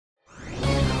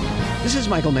This is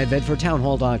Michael Medved for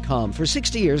townhall.com. For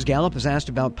 60 years, Gallup has asked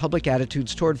about public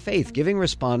attitudes toward faith, giving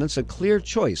respondents a clear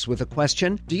choice with a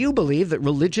question: do you believe that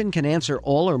religion can answer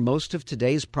all or most of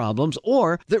today's problems,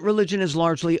 or that religion is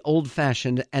largely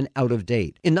old-fashioned and out of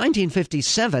date? In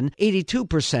 1957,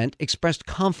 82% expressed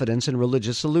confidence in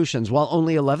religious solutions, while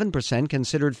only 11%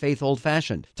 considered faith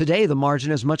old-fashioned. Today, the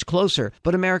margin is much closer,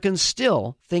 but Americans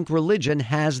still think religion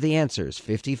has the answers,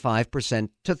 55%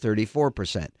 to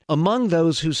 34%. Among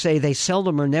those who say they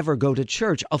seldom or never go to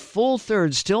church, a full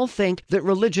third still think that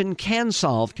religion can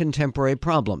solve contemporary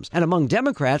problems. And among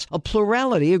Democrats, a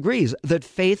plurality agrees that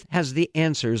faith has the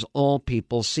answers all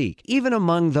people seek. Even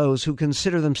among those who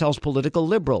consider themselves political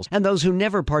liberals and those who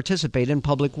never participate in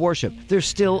public worship, there's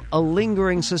still a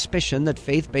lingering suspicion that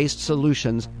faith-based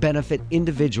solutions benefit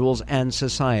individuals and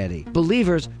society.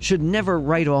 Believers should never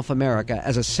write off America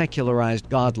as a secularized,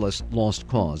 godless, lost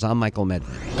cause. I'm Michael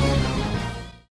Medved.